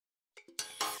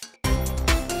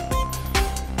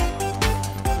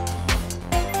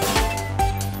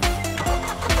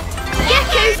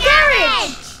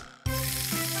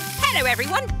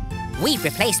everyone. We've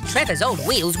replaced Trevor's old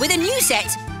wheels with a new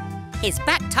set. His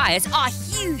back tyres are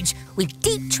huge, with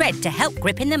deep tread to help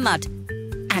grip in the mud.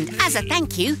 And as a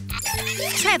thank you,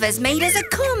 Trevor's made us a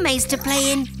corn maze to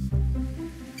play in.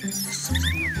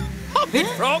 Hop it,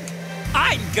 Frog.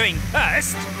 I'm going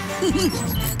first.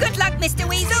 Good luck, Mr.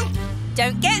 Weasel.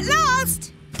 Don't get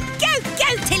lost. Go,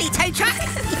 go, Tilly Tow Truck.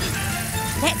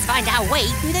 Let's find our way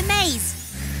through the maze.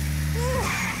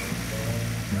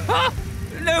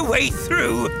 No way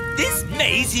through. This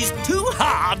maze is too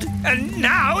hard, and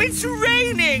now it's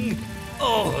raining.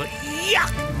 Oh,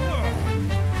 yuck.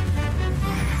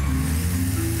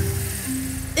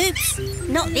 Oops,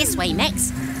 not this way,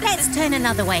 Mex. Let's turn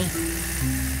another way.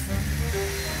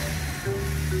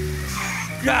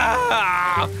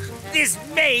 Ah, this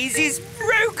maze is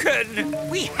broken.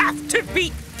 We have to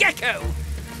beat Gecko.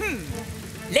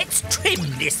 Let's trim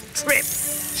this trip.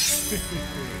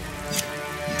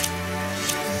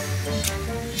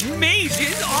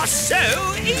 Mazes are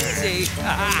so easy.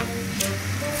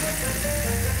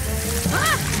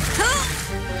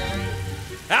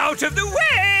 Out of the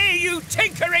way, you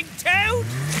tinkering toad!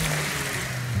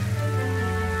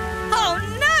 Oh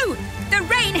no! The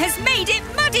rain has made it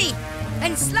muddy,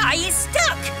 and Sly is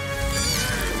stuck.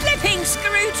 Flipping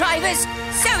screwdrivers,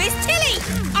 so is Tilly.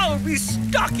 I'll be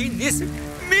stuck in this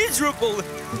miserable,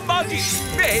 muddy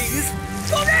maze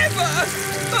forever.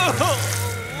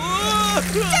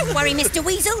 Don't worry, Mr.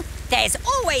 Weasel. There's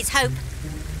always hope.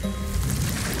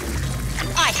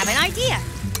 I have an idea.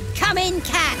 Come in,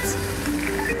 Cat.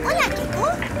 Hola,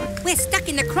 Gecko. We're stuck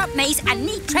in the crop maze and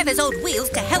need Trevor's old wheels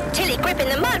to help Tilly grip in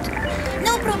the mud.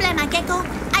 No problema, Gecko.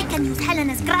 I can use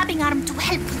Helena's grabbing arm to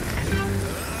help.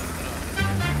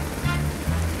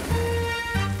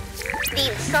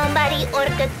 Did somebody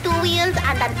order 2 wheels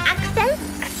and an axle?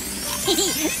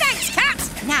 Thanks,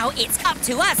 Cat. Now it's up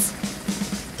to us.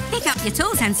 Pick up your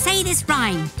tools and say this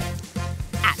rhyme.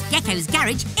 At Gecko's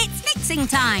Garage, it's mixing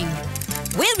time.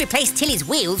 We'll replace Tilly's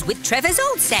wheels with Trevor's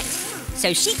old set,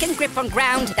 so she can grip on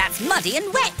ground that's muddy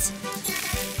and wet.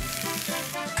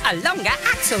 A longer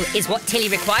axle is what Tilly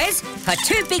requires for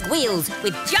 2 big wheels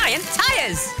with giant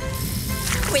tyres.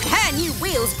 With her new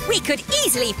wheels, we could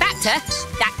easily factor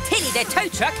that Tilly the tow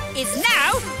truck is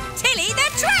now Tilly the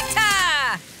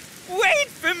tractor! Wait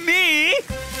for me!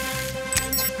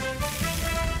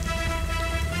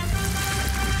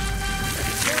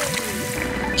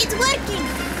 It's working!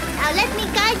 Now let me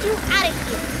guide you out of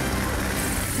here.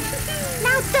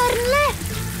 Now turn left.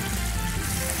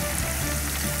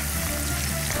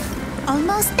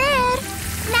 Almost there.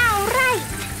 Now right.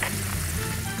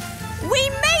 We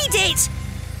made it!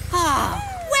 Ah,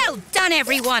 well done,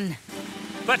 everyone.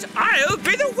 But I'll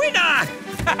be the winner!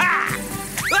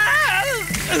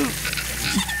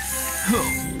 Oh,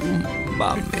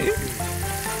 Mummy.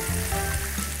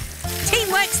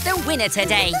 Teamwork's the winner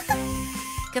today.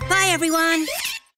 Goodbye, everyone.